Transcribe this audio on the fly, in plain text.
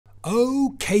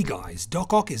Okay guys,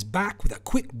 Doc Ock is back with a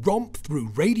quick romp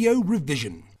through radio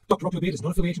revision. Dr. Ock is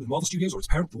not affiliated with Marvel Studios or its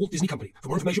parent, the Walt Disney Company. For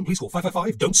more information, please call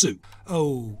 555 Don't Sue.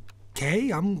 Okay,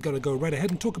 I'm going to go right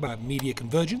ahead and talk about Media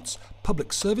Convergence,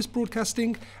 public service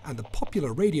broadcasting, and the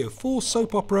popular Radio 4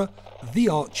 soap opera, The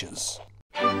Archers.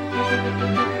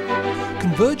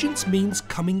 Convergence means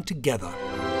coming together.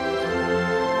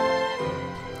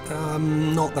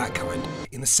 Not that kind.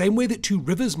 In the same way that two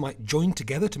rivers might join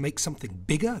together to make something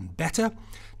bigger and better,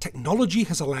 technology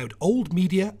has allowed old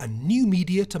media and new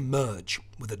media to merge,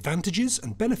 with advantages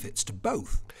and benefits to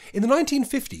both. In the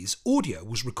 1950s, audio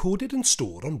was recorded and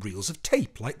stored on reels of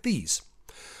tape like these.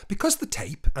 Because the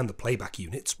tape and the playback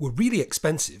units were really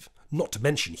expensive, not to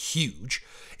mention huge,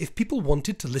 if people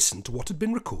wanted to listen to what had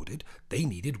been recorded, they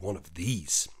needed one of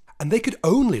these. And they could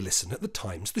only listen at the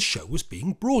times the show was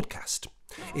being broadcast.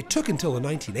 It took until the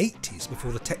 1980s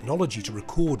before the technology to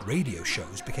record radio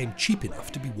shows became cheap enough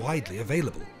to be widely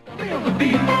available.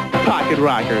 Pocket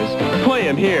rockers, play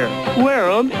 'em here,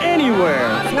 wear 'em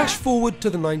anywhere. Flash forward to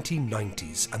the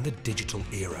 1990s and the digital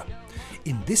era.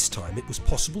 In this time it was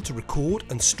possible to record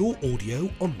and store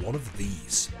audio on one of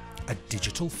these, a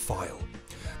digital file.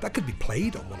 That could be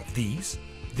played on one of these.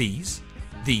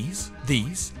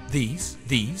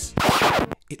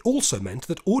 It also meant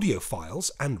that audio files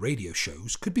and radio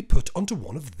shows could be put onto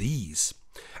one of these.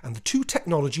 And the two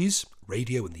technologies,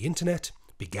 radio and the internet,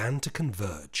 began to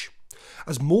converge.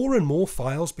 As more and more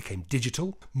files became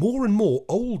digital, more and more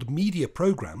old media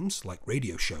programs, like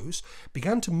radio shows,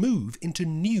 began to move into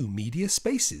new media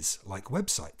spaces, like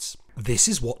websites. This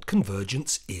is what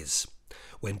convergence is,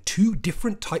 when two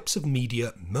different types of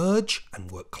media merge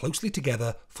and work closely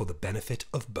together for the benefit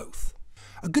of both.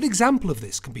 A good example of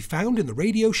this can be found in the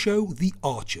radio show The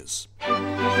Archers.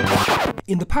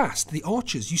 In the past, The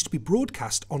Archers used to be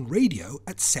broadcast on radio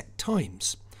at set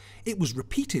times. It was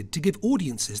repeated to give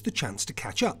audiences the chance to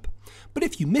catch up, but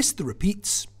if you missed the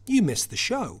repeats, you missed the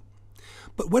show.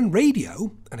 But when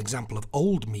radio, an example of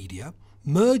old media,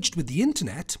 merged with the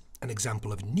internet, an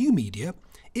example of new media,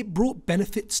 it brought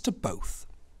benefits to both.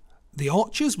 The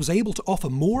Archers was able to offer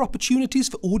more opportunities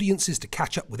for audiences to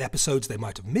catch up with episodes they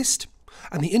might have missed,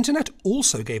 and the internet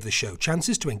also gave the show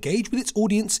chances to engage with its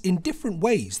audience in different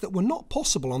ways that were not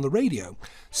possible on the radio,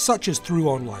 such as through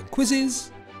online quizzes,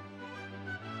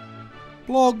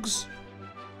 blogs,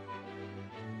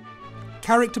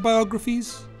 character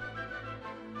biographies,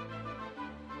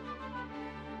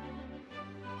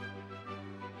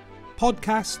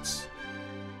 podcasts,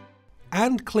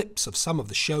 and clips of some of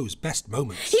the show's best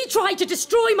moments. He tried to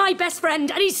destroy my best friend,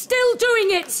 and he's still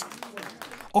doing it!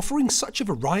 Offering such a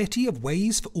variety of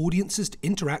ways for audiences to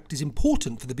interact is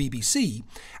important for the BBC,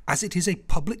 as it is a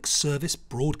public service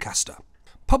broadcaster.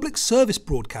 Public service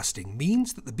broadcasting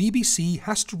means that the BBC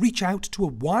has to reach out to a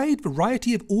wide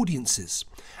variety of audiences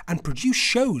and produce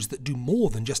shows that do more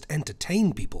than just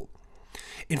entertain people.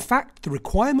 In fact, the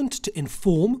requirement to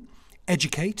inform,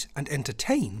 educate and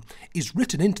entertain is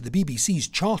written into the BBC's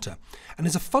charter and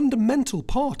is a fundamental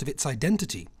part of its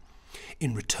identity.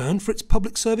 In return for its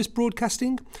public service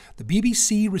broadcasting, the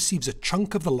BBC receives a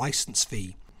chunk of the licence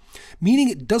fee, meaning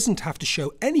it doesn't have to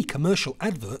show any commercial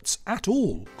adverts at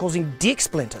all. Causing dick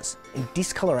splinters and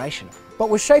discoloration. But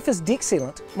with Schaefer's dick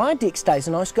sealant, my dick stays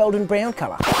a nice golden brown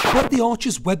colour. But the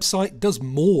Archers website does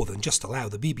more than just allow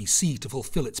the BBC to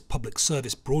fulfil its public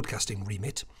service broadcasting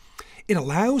remit. It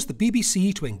allows the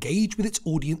BBC to engage with its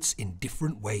audience in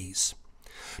different ways.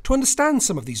 To understand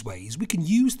some of these ways, we can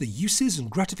use the uses and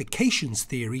gratifications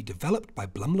theory developed by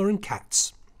Blumler and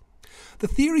Katz. The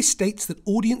theory states that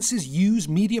audiences use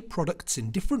media products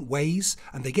in different ways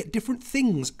and they get different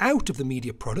things out of the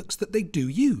media products that they do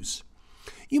use.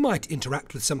 You might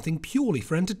interact with something purely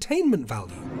for entertainment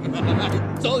value.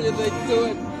 I told you they'd do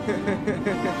it.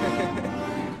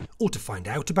 Or to find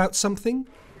out about something.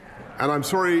 And I'm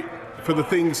sorry for the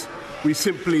things we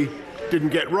simply didn't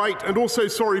get right, and also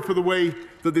sorry for the way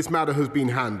that this matter has been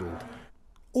handled.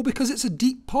 Or because it's a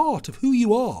deep part of who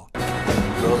you are.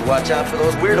 Girls, watch out for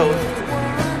those weirdos.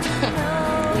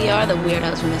 We are the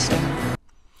weirdos, mister.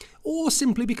 Or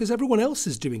simply because everyone else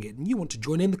is doing it and you want to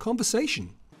join in the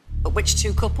conversation. But which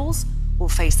two couples will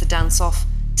face the dance-off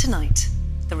tonight?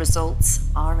 The results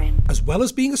are in. As well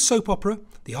as being a soap opera,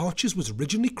 The Archers was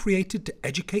originally created to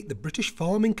educate the British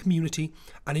farming community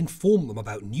and inform them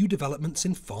about new developments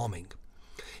in farming.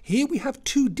 Here we have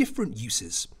two different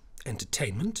uses,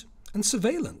 entertainment and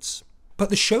surveillance. But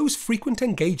the show's frequent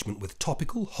engagement with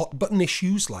topical, hot-button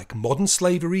issues like modern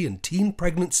slavery and teen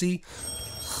pregnancy...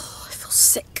 I feel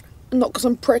sick. Not because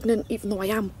I'm pregnant, even though I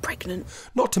am pregnant.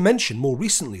 Not to mention, more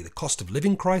recently, the cost of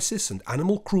living crisis and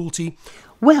animal cruelty...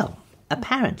 Well,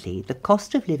 Apparently, the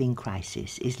cost of living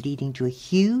crisis is leading to a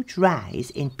huge rise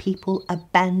in people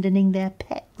abandoning their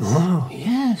pets. Oh,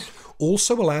 yes.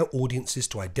 Also allow audiences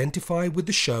to identify with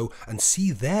the show and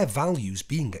see their values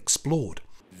being explored.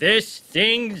 This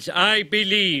things I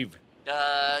believe.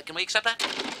 Can we accept that?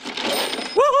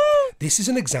 Woohoo! This is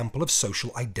an example of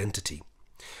social identity.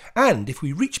 And if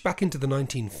we reach back into the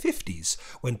 1950s,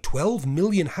 when 12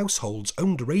 million households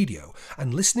owned a radio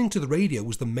and listening to the radio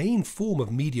was the main form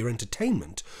of media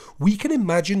entertainment, we can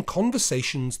imagine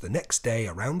conversations the next day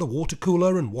around the water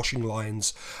cooler and washing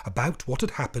lines about what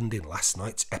had happened in last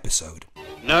night's episode.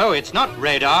 No, it's not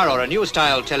radar or a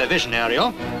new-style television,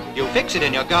 Ariel. You fix it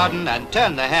in your garden and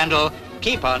turn the handle,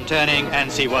 keep on turning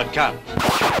and see what comes.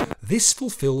 This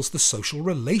fulfills the social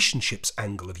relationships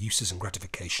angle of uses and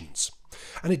gratifications.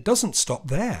 And it doesn't stop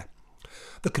there.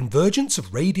 The convergence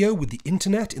of radio with the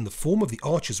internet in the form of the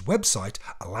Archers website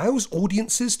allows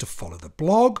audiences to follow the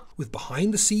blog with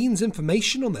behind-the-scenes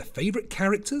information on their favourite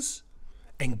characters,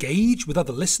 engage with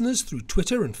other listeners through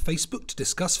Twitter and Facebook to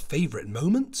discuss favourite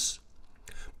moments,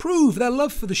 prove their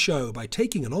love for the show by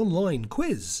taking an online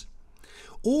quiz,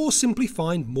 or simply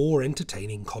find more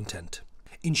entertaining content.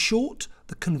 In short,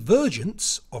 the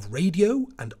convergence of radio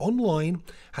and online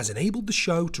has enabled the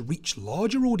show to reach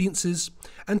larger audiences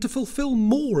and to fulfil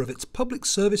more of its public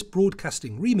service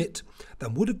broadcasting remit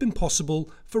than would have been possible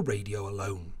for radio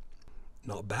alone.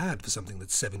 Not bad for something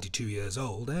that's 72 years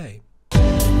old, eh?